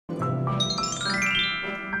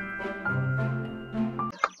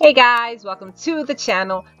Hey guys, welcome to the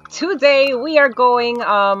channel. Today we are going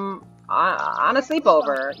on a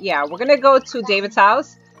sleepover. Yeah, we're gonna go to David's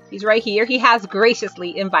house. He's right here. He has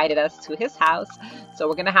graciously invited us to his house. So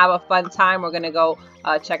we're gonna have a fun time. We're gonna go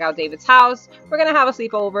check out David's house. We're gonna have a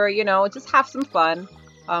sleepover, you know, just have some fun.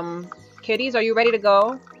 Kitties, are you ready to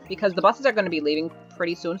go? Because the buses are gonna be leaving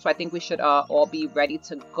pretty soon, so I think we should all be ready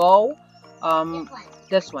to go.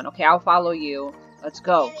 This one. Okay, I'll follow you. Let's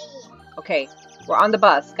go. Okay. We're on the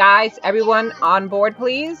bus. Guys, everyone on board,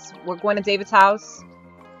 please. We're going to David's house.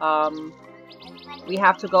 We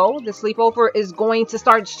have to go. The sleepover is going to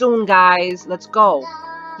start soon, guys. Let's go.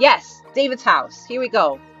 Yes, David's house. Here we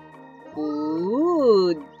go.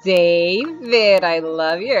 Ooh, David, I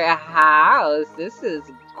love your house. This is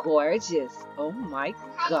gorgeous. Oh my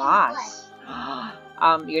gosh.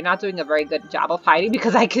 You're not doing a very good job of hiding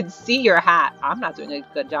because I can see your hat. I'm not doing a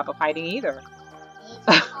good job of hiding either.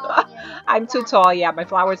 I'm too tall, yeah, my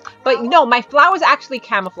flowers. But no, my flowers actually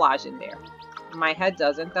camouflage in there. My head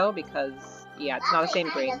doesn't though because, yeah, it's not the same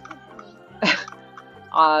green.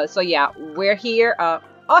 So yeah, we're here.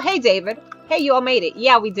 Oh, hey David. Hey, you all made it.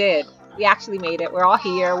 Yeah, we did. We actually made it. We're all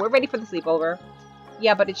here. We're ready for the sleepover.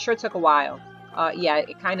 Yeah, but it sure took a while. Yeah,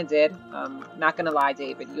 it kind of did. Not gonna lie,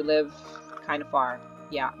 David. You live kind of far.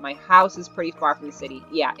 Yeah, my house is pretty far from the city.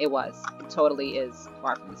 Yeah, it was. It totally is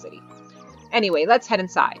far from the city. Anyway, let's head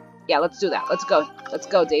inside. Yeah, let's do that. Let's go. Let's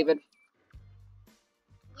go, David.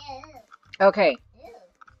 Okay.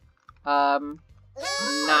 Nice.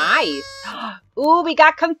 Ooh, we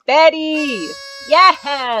got confetti.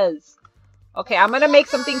 Yes. Okay, I'm gonna make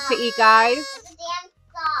something to eat, guys.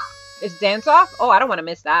 It's dance off? Oh, I don't want to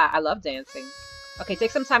miss that. I love dancing. Okay,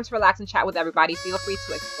 take some time to relax and chat with everybody. Feel free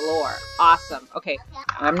to explore. Awesome. Okay,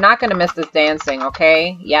 I'm not gonna miss this dancing,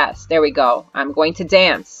 okay? Yes, there we go. I'm going to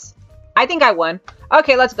dance. I think I won.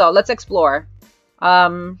 Okay, let's go. Let's explore.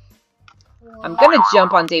 I'm gonna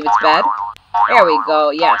jump on David's bed. There we go.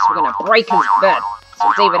 Yes, we're gonna break his bed.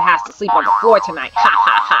 So David has to sleep on the floor tonight. Ha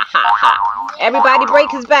ha ha ha ha. Everybody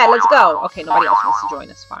break his bed. Let's go. Okay, nobody else wants to join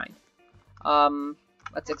us. Fine.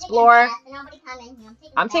 Let's explore.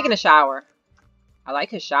 I'm taking a shower. I like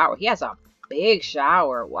his shower. He has a big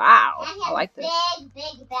shower. Wow. I like this.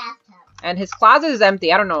 Big bathtub. And his closet is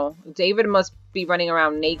empty. I don't know. David must be running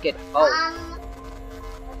around naked. Oh.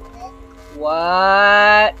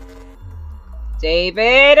 What?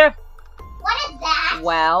 David? What is that?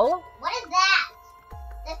 Well? What is that?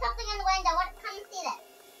 There's something in the window. What? Come and see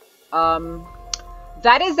this.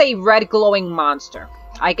 That is a red glowing monster.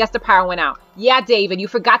 I guess the power went out. Yeah, David, you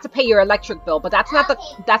forgot to pay your electric bill, but that's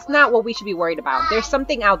not what we should be worried about. There's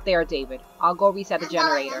something out there, David. I'll go reset the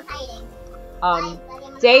generator.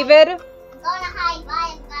 David? I'm going to hide.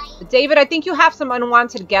 Bye, everybody. David, I think you have some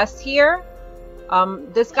unwanted guests here.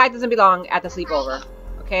 This guy doesn't belong at the sleepover.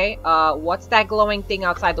 Okay? What's that glowing thing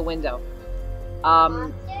outside the window? Oh,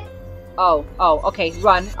 okay,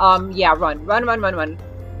 run. Yeah, run. Run.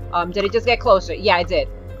 Did it just get closer? Yeah, it did.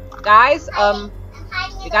 Guys,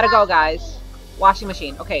 we gotta go, guys. Washing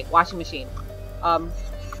machine. Okay, washing machine.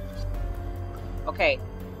 Okay,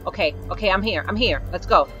 I'm here. Let's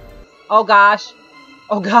go. Oh gosh.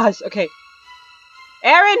 Okay.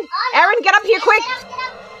 Aaron! Oh, no. Aaron, get up here quick! Get up.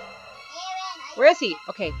 Where is he?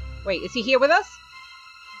 Okay, wait, is he here with us?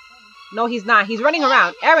 No, he's not. He's running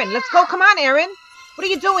around. Aaron, let's go. Come on, Aaron. What are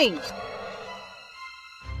you doing?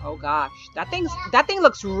 Oh gosh, that thing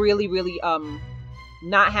looks really,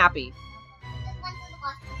 not happy.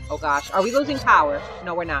 Oh gosh, are we losing power?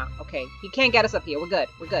 No, we're not. Okay, he can't get us up here. We're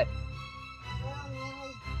good.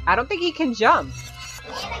 I don't think he can jump.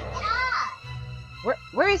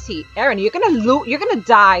 Where is he? Aaron, you're gonna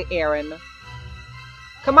die, Aaron.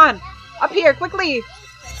 Come on, up here, quickly.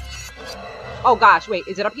 Oh gosh, wait,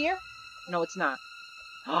 is it up here? No, it's not.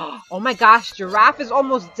 Oh my gosh, Giraffe is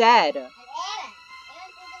almost dead.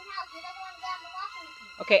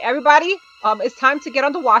 Okay, everybody, it's time to get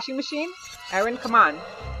on the washing machine. Aaron, come on.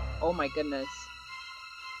 Oh my goodness.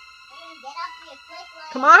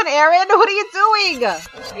 Come on, Aaron, what are you doing?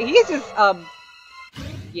 He's just,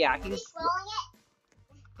 yeah,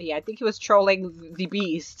 yeah, I think he was trolling the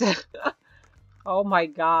beast. Oh my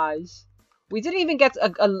gosh. We didn't even get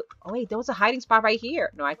oh wait, there was a hiding spot right here.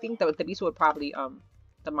 No, I think the beast would probably,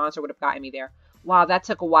 the monster would have gotten me there. Wow, that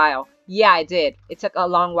took a while. Yeah, it did. It took a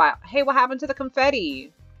long while. Hey, what happened to the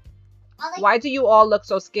confetti? Why do you all look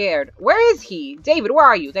so scared? Where is he? David, where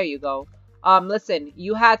are you? There you go. Listen,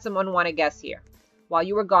 you had some unwanted guests here. While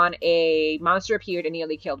you were gone, a monster appeared and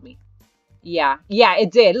nearly killed me. Yeah, it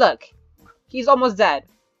did. Look. He's almost dead.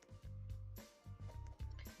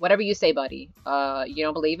 Whatever you say, buddy. You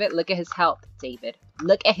don't believe it? Look at his health, David.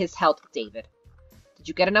 Look at his health, David. Did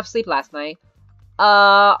you get enough sleep last night?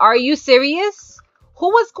 Are you serious? Who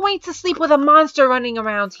was going to sleep with a monster running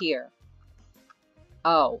around here?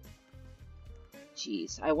 Oh.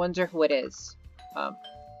 Jeez, I wonder who it is.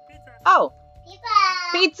 Oh. Pizza!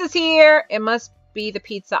 Pizza's here! It must be the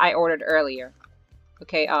pizza I ordered earlier.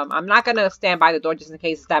 Okay, I'm not gonna stand by the door just in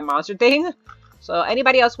case it's that monster thing. So,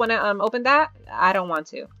 anybody else wanna, open that? I don't want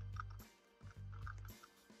to.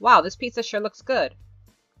 Wow, this pizza sure looks good.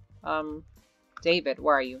 David,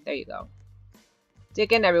 where are you? There you go.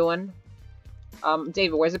 Dig in, everyone.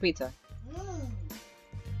 David, where's the pizza?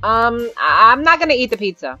 I'm not gonna eat the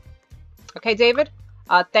pizza. Okay, David?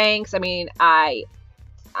 Thanks. I mean, I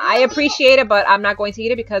appreciate it, but I'm not going to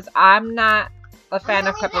eat it because I'm not a fan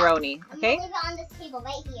of pepperoni. Okay? I'm gonna leave it on this table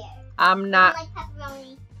right here. I'm not. I don't like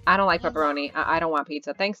pepperoni. I don't like pepperoni. I don't want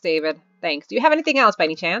pizza. Thanks, David. Thanks. Do you have anything else by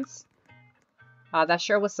any chance? That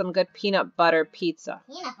sure was some good peanut butter pizza.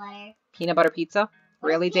 Peanut butter? Peanut butter pizza?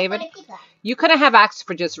 Really, David? Pizza? You couldn't have asked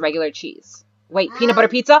for just regular cheese. Wait, peanut butter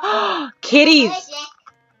pizza? Kitties!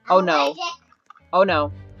 Oh no. Oh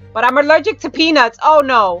no. But I'm allergic to peanuts. Oh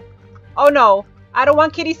no. Oh no. I don't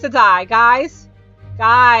want kitties to die. Guys.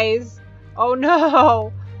 Guys. Oh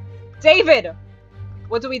no. David.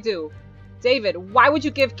 What do we do? David, why would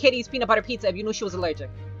you give kitties peanut butter pizza if you knew she was allergic?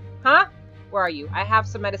 Huh? Where are you? I have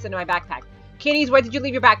some medicine in my backpack. Kitties, where did you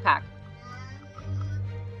leave your backpack?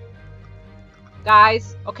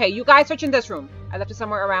 Guys. Okay, you guys search in this room. I left it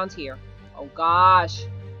somewhere around here. Oh gosh.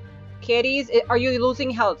 Kitties, are you losing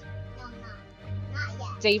health? No, not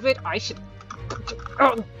yet. David, I should...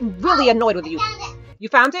 Oh, I'm really annoyed with you. I found it. You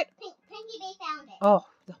found it? Pinky Bay found it. Oh,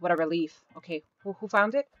 what a relief. Okay, who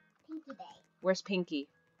found it? Pinky Bay. Where's Pinky?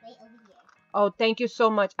 Right over here. Oh, thank you so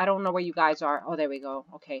much. I don't know where you guys are. Oh, there we go.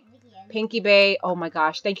 Okay. Over here. Pinky Bay. Oh my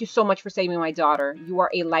gosh. Thank you so much for saving my daughter. You are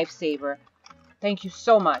a lifesaver. Thank you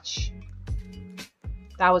so much.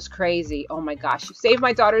 That was crazy. Oh my gosh. You saved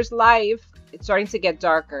my daughter's life. It's starting to get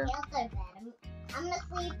darker. Okay, let's go to bed. I'm gonna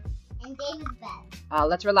sleep in David's bed.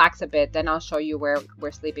 Let's relax a bit. Then I'll show you where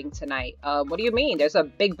we're sleeping tonight. What do you mean? There's a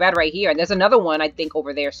big bed right here. And there's another one, I think,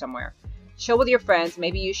 over there somewhere. Chill with your friends.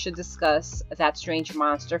 Maybe you should discuss that strange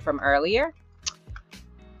monster from earlier.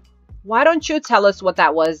 Why don't you tell us what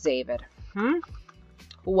that was, David? Who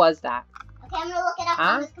was that? Okay, I'm gonna look it up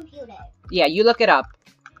on this computer. Yeah, you look it up.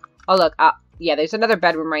 Oh, look. Yeah, there's another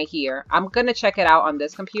bedroom right here. I'm gonna check it out on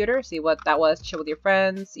this computer. See what that was. Chill with your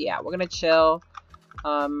friends. Yeah, we're gonna chill.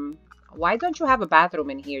 Why don't you have a bathroom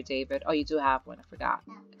in here, David? Oh, you do have one. I forgot.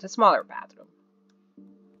 It's a smaller bathroom.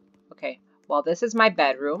 Okay. Well, this is my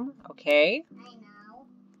bedroom. Okay. I know.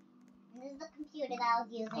 And this is the computer that I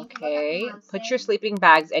was using. Okay. Put your sleeping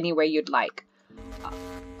bags anywhere you'd like.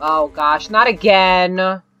 Oh, gosh. Not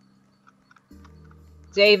again.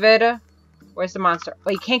 David. Where's the monster?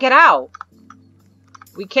 Oh, you can't get out.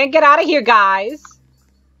 We can't get out of here, guys.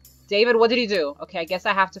 David, what did he do? Okay, I guess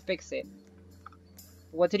I have to fix it.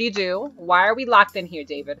 What did he do? Why are we locked in here,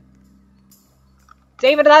 David?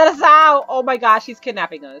 David, let us out! Oh my gosh, he's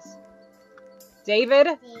kidnapping us. David?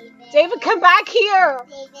 David, come back here!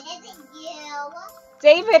 David, is it you?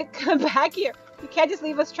 David, come back here! You can't just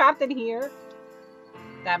leave us trapped in here.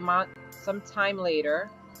 Sometime later.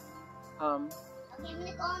 Okay, I'm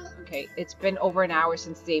gonna go on the... Okay, it's been over an hour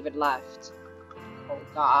since David left. Oh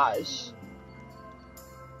gosh.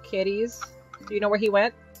 Kitties, do you know where he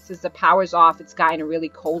went? Since the power's off, it's gotten really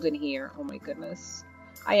cold in here. Oh my goodness.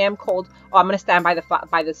 I am cold. Oh, I'm gonna stand by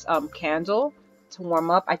this candle to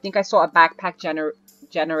warm up. I think I saw a backup generator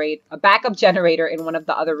in one of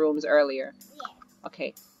the other rooms earlier. Yeah.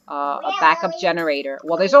 Okay. A backup generator.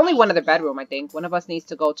 Well, there's only one other bedroom, I think. One of us needs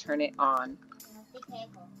to go turn it on. Be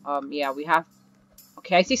careful. Yeah, we have...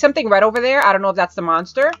 Okay, I see something red over there. I don't know if that's the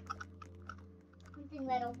monster. Something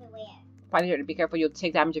red over where? Find here to be careful. You'll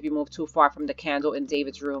take damage if you move too far from the candle in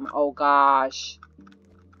David's room. Oh, gosh.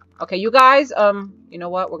 Okay, you guys, you know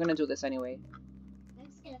what? We're gonna do this anyway.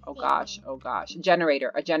 Oh, gosh. Oh, gosh. A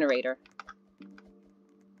generator.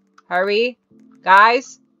 Hurry.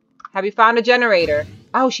 Guys, have you found a generator?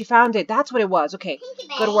 Oh, she found it. That's what it was. Okay,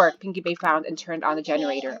 good work. Pinky Bay found and turned on the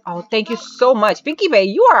generator. Oh, thank you so much. Pinky Bay,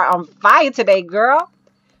 you are on fire today, girl.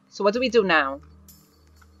 So what do we do now?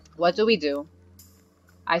 What do we do?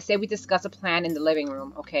 I say we discuss a plan in the living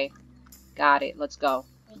room. Okay, got it. Let's go.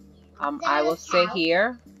 I will sit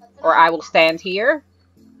here, or I will stand here.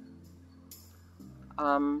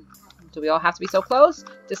 Do we all have to be so close?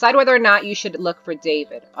 Decide whether or not you should look for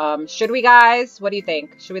David. Should we, guys? What do you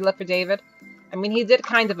think? Should we look for David? I mean, he did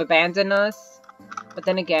kind of abandon us. But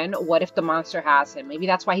then again, what if the monster has him? Maybe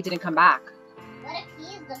that's why he didn't come back. What if he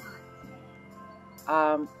is the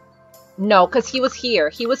monster? No, because he was here.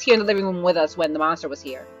 He was here in the living room with us when the monster was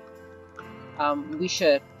here. We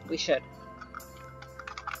should.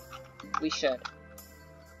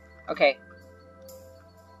 Okay.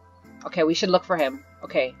 Okay, we should look for him.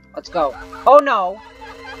 Okay, let's go. Oh no!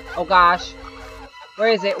 Oh gosh. Where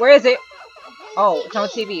is it? Where is it? Oh, it's on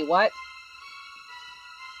TV. What?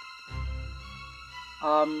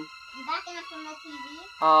 You backing up from the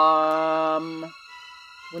TV?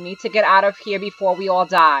 We need to get out of here before we all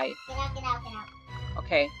die. Get out, get out, get out.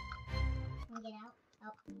 Okay. Can we get out?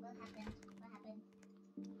 Oh, what happened? What happened?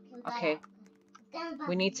 Okay.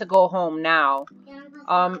 We need to go home now.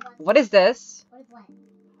 What is this? What is what?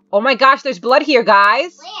 Oh my gosh, there's blood here,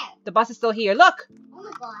 guys. Where? The bus is still here. Look. Oh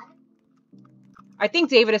my god. I think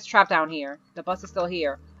David is trapped down here. The bus is still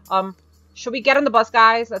here. Should we get on the bus,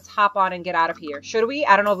 guys? Let's hop on and get out of here. Should we?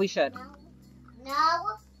 I don't know if we should.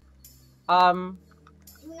 No. Do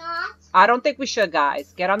not. I don't think we should,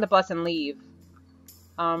 guys. Get on the bus and leave.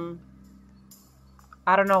 I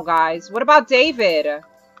don't know, guys. What about David?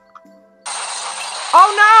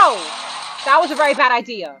 Oh no! That was a very bad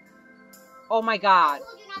idea. Oh my god.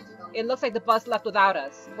 It looks like the bus left without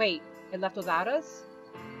us. Wait, it left without us?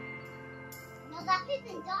 No, that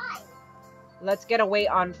person died. Let's get away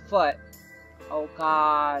on foot. Oh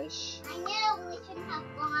gosh. I knew we shouldn't have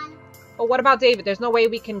gone. Oh, what about David? There's no way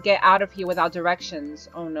we can get out of here without directions.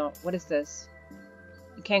 Oh no. What is this?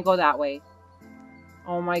 You can't go that way.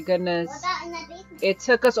 Oh my goodness. What about in the basement? It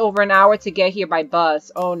took us over an hour to get here by bus.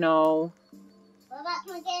 Oh no. What about,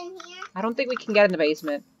 can we get in here? I don't think we can get in the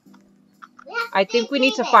basement. I think we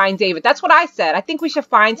need to find David. That's what I said. I think we should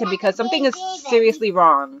find him because something is seriously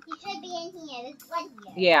wrong. He should be in here. There's blood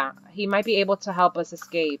here. Yeah, he might be able to help us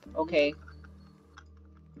escape. Okay.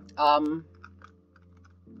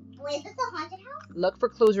 Wait, is this a haunted house? Look for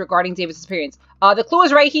clues regarding David's experience. The clue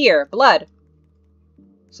is right here. Blood.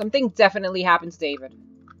 Something definitely happened to David.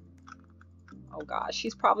 Oh gosh,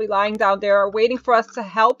 he's probably lying down there waiting for us to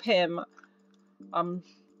help him.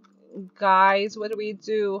 Guys, what do we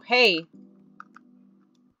do? Hey.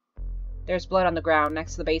 There's blood on the ground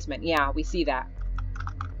next to the basement. Yeah, we see that.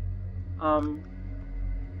 The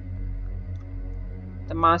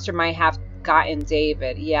monster might have gotten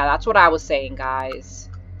David. Yeah, that's what I was saying, guys.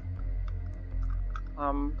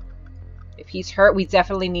 If he's hurt, we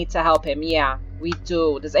definitely need to help him. Yeah, we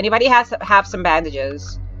do. Does anybody have some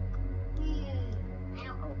bandages?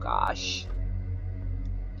 Oh gosh.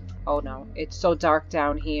 Oh no, it's so dark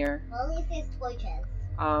down here. Well, at least there's torches.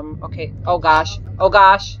 Okay. Oh gosh. Oh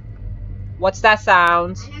gosh. What's that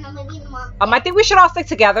sound? I don't know, maybe the monster. I think we should all stick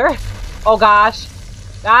together. Oh gosh.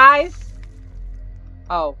 Guys.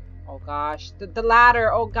 Oh. Oh gosh. The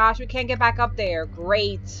ladder. Oh gosh, we can't get back up there.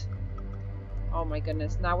 Great. Oh my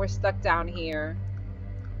goodness. Now we're stuck down here.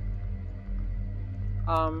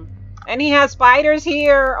 And he has spiders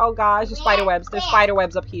here. Oh gosh, there's spider webs. There's spider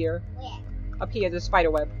webs up here. Where? Up here, there's spider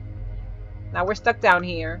web. Now we're stuck down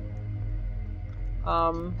here.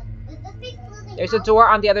 There's a door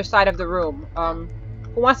on the other side of the room.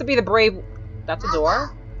 Who wants to be the brave? That's a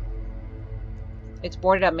door? It's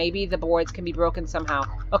boarded up. Maybe the boards can be broken somehow.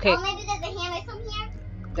 Okay. Oh, maybe there's a hammer from here?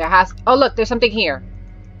 There has... Oh, look, there's something here.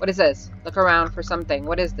 What is this? Look around for something.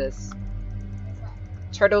 What is this?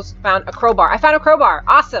 Turtles found a crowbar. I found a crowbar.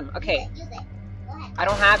 Awesome. Okay. Use it. Go ahead. I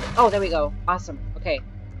don't have... Oh, there we go. Awesome. Okay.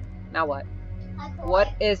 Now what? What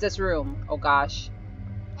is this room? Oh, gosh.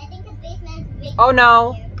 I think the basement is big. Oh,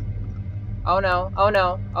 no. Oh, no. Oh,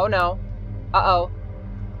 no. Oh, no. Uh-oh.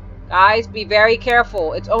 Guys, be very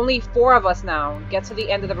careful. It's only 4 of us now. Get to the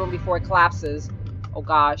end of the room before it collapses. Oh,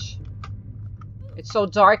 gosh. It's so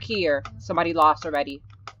dark here. Somebody lost already.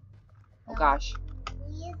 Oh, gosh.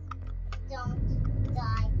 Please don't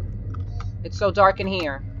die. It's so dark in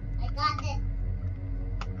here. I got this.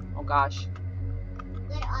 Oh, gosh.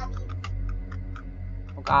 Good oddies.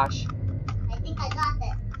 Oh, gosh. I think I got this.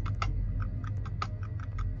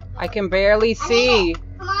 I can barely see.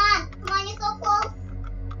 Come on. Come on, you're so close.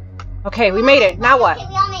 Okay, we made it. Now what? Okay,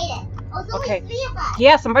 we all made it. Oh, so Okay. only 3 of us.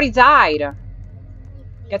 Yeah, somebody died.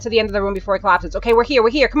 Get to the end of the room before it collapses. Okay, we're here. We're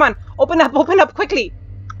here. Come on. Open up quickly.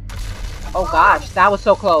 Oh, gosh. That was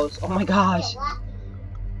so close. Oh, my gosh. You're lucky.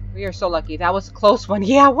 We are so lucky. That was a close one.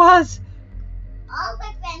 Yeah, it was. All of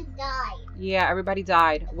my friends died. Yeah, everybody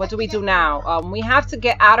died. What do we do now? We have to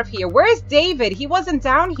get out of here. Where is David? He wasn't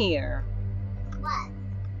down here. What?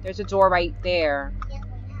 There's a door right there. Yes, we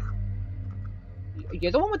know.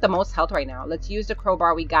 You're the one with the most health right now. Let's use the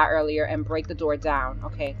crowbar we got earlier and break the door down.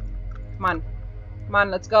 Okay. Come on. Come on,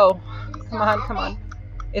 let's go. Come on, come on.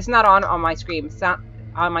 It's not on my screen.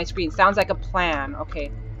 On my screen. Sounds like a plan.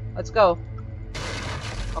 Okay. Let's go.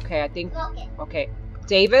 Okay, I think... Broken. Okay.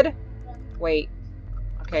 David? Where Wait.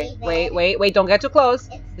 Okay. David. Wait. Don't get too close.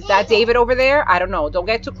 Is that David over there? I don't know. Don't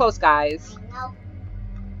get too close, guys.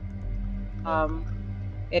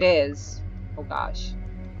 It is. Oh gosh.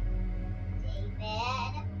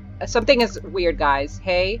 David. Something is weird, guys.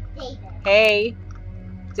 Hey. David. Hey.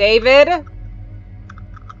 David.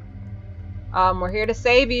 We're here to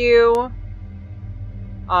save you.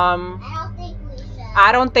 I don't think we should.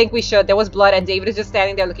 I don't think we should. There was blood and David is just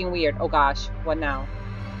standing there looking weird. Oh gosh. What now?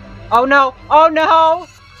 Oh no. Oh no.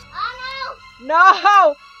 Oh no!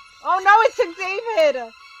 No. Oh no, it took David.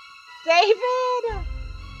 David.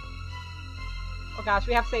 Oh gosh,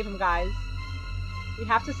 we have to save him, guys. We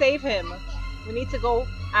have to save him. We need to go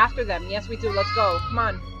after them. Yes, we do. Let's go. Come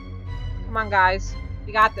on. Come on, guys.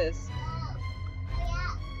 We got this.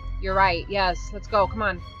 You're right. Yes. Let's go. Come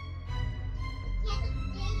on.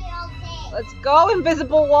 Let's go,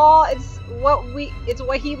 invisible wall. It's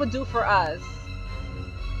what he would do for us.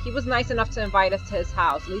 He was nice enough to invite us to his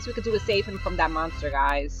house. The least we could do is save him from that monster,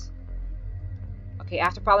 guys. Okay,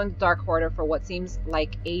 after following the dark corridor for what seems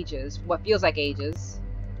like ages, what feels like ages.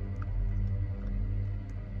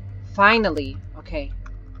 Finally. Okay,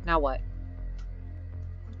 now what?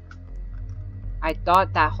 I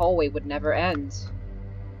thought that hallway would never end.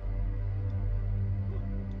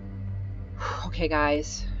 Okay,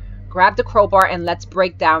 guys. Grab the crowbar and let's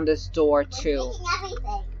break down this door, too.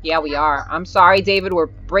 Yeah, we are. I'm sorry, David. We're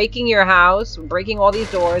breaking your house. We're breaking all these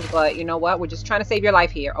doors, but you know what? We're just trying to save your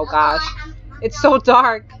life here. Oh, gosh. It's so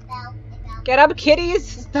dark. Get up,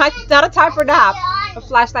 kitties. It's not a time for nap. A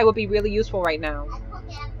flashlight would be really useful right now.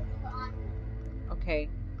 Okay.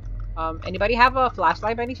 Anybody have a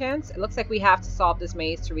flashlight by any chance? It looks like we have to solve this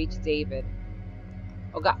maze to reach David.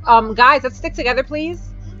 Oh, God. Guys, let's stick together, please.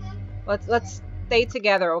 Let's stay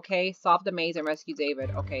together, okay? Solve the maze and rescue David.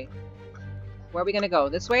 Okay. Where are we gonna go?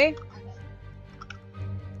 This way?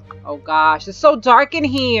 Oh gosh, it's so dark in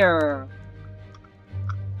here.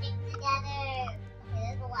 Stick together. Okay,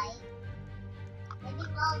 there's a light. Maybe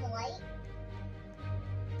follow the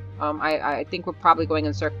light. I think we're probably going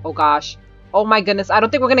in circle. Oh gosh. Oh my goodness. I don't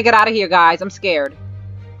think we're gonna get out of here, guys. I'm scared.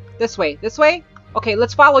 This way. This way? Okay,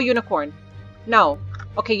 let's follow Unicorn. No.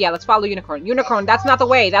 Okay, yeah, let's follow Unicorn. Unicorn, that's not the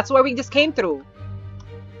way. That's where we just came through.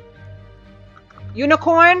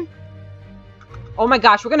 Unicorn? Oh my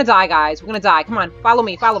gosh, we're gonna die, guys. We're gonna die. Come on, follow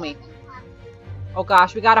me, follow me. Oh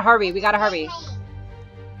gosh, we gotta hurry. We gotta hurry.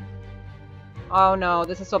 Oh no,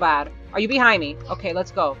 this is so bad. Are you behind me? Okay,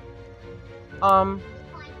 let's go. Oh,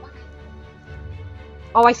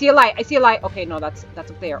 I see a light. I see a light. Okay, no, that's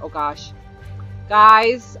up there. Oh gosh.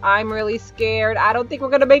 Guys, I'm really scared. I don't think we're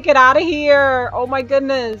gonna make it out of here. Oh my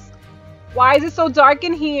goodness. Why is it so dark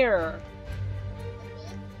in here?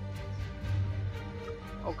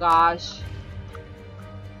 Oh gosh.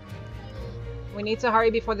 We need to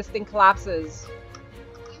hurry before this thing collapses.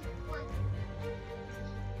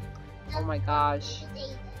 Oh my gosh.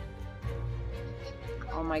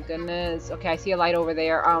 Oh my goodness. Okay, I see a light over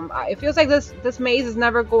there. It feels like this maze is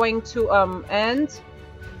never going to end.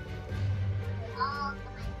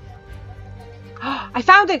 I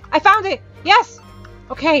found it! I found it! Yes!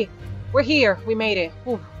 Okay, we're here. We made it.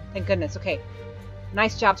 Whew, thank goodness. Okay.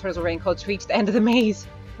 Nice job, Turtle Raincoats. Reached the end of the maze.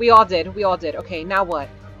 We all did. We all did. Okay, now what?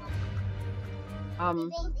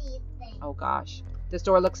 Oh gosh. This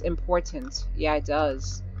door looks important. Yeah, it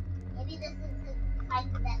does. Maybe this is to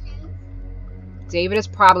hide possessions? David is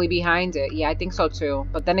probably behind it. Yeah, I think so too.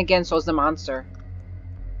 But then again, so's the monster.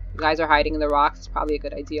 You guys are hiding in the rocks. It's probably a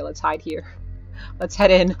good idea. Let's hide here. Let's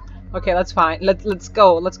head in. Okay, let's fine. Let's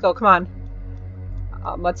go. Let's go. Come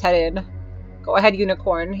on. Let's head in. Go ahead,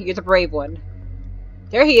 Unicorn. You're the brave one.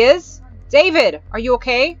 There he is. David, are you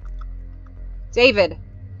okay? David.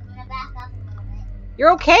 I'm gonna back up a little bit.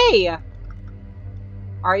 You're okay.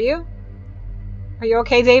 Are you? Are you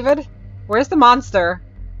okay, David? Where's the monster?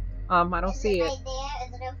 I don't see it. Right there?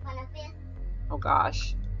 Is it in front of you? Oh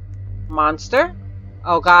gosh. Monster?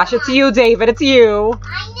 Oh gosh, it's you, David. It's you.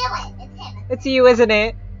 I knew it. It's him. It's you, isn't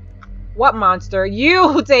it? What monster?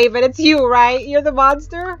 You, David. It's you, right? You're the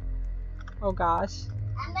monster? Oh gosh.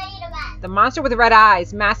 I'm ready to run. The monster with red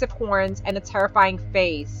eyes, massive horns, and a terrifying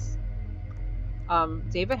face.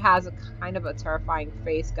 David has a kind of a terrifying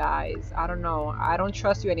face, guys. I don't know. I don't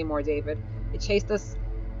trust you anymore, David. It chased us,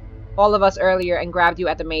 all of us earlier, and grabbed you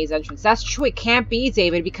at the maze entrance. That's true. It can't be,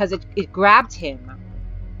 David, because it grabbed him.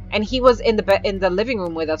 And he was in the living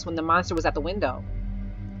room with us when the monster was at the window.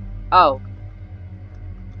 Oh.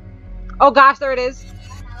 Oh gosh, there it is.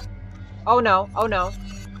 Oh no. Oh no.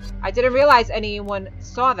 I didn't realize anyone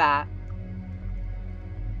saw that.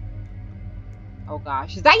 Oh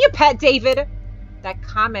gosh. Is that your pet, David? That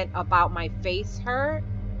comment about my face hurt?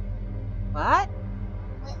 What?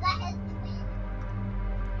 Was that his twin?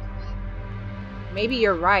 Maybe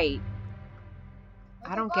you're right.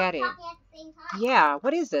 Was I don't both get it. talking at the same time? Yeah,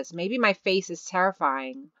 what is this? Maybe my face is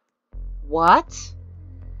terrifying. What?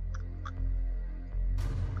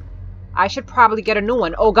 I should probably get a new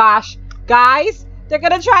one. Oh gosh. Guys, they're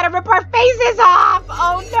gonna try to rip our faces off!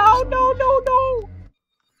 Oh no, no, no, no!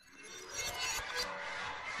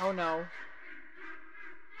 Oh no.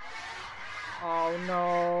 Oh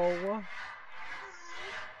no.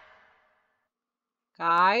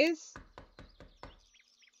 Guys?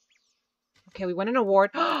 Okay, we won an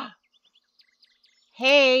award.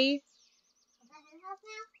 Hey! Is that his house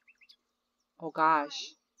now? Oh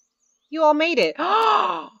gosh. You all made it.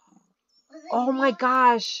 Was it Oh my real?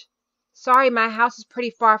 gosh. Sorry, my house is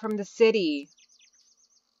pretty far from the city.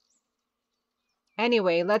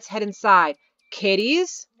 Anyway, let's head inside.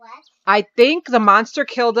 Kitties? What? I think the monster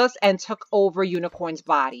killed us and took over Unicorn's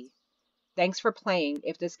body. Thanks for playing.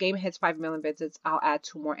 If this game hits 5 million visits, I'll add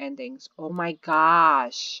 2 more endings. Oh my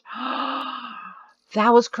gosh.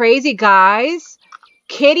 That was crazy, guys.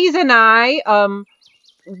 Kitties and I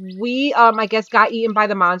guess got eaten by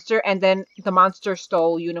the monster, and then the monster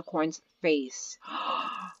stole Unicorn's face.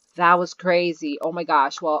 That was crazy. Oh my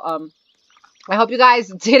gosh. Well, I hope you guys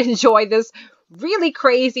did enjoy this really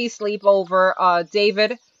crazy sleepover.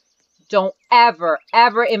 David, don't ever,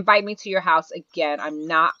 ever invite me to your house again. I'm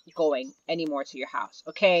not going anymore to your house.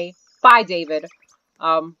 Okay? Bye, David.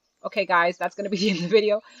 Okay, guys, that's going to be the end of the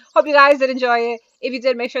video. Hope you guys did enjoy it. If you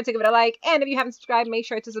did, make sure to give it a like. And if you haven't subscribed, make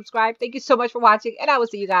sure to subscribe. Thank you so much for watching. And I will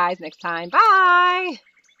see you guys next time. Bye!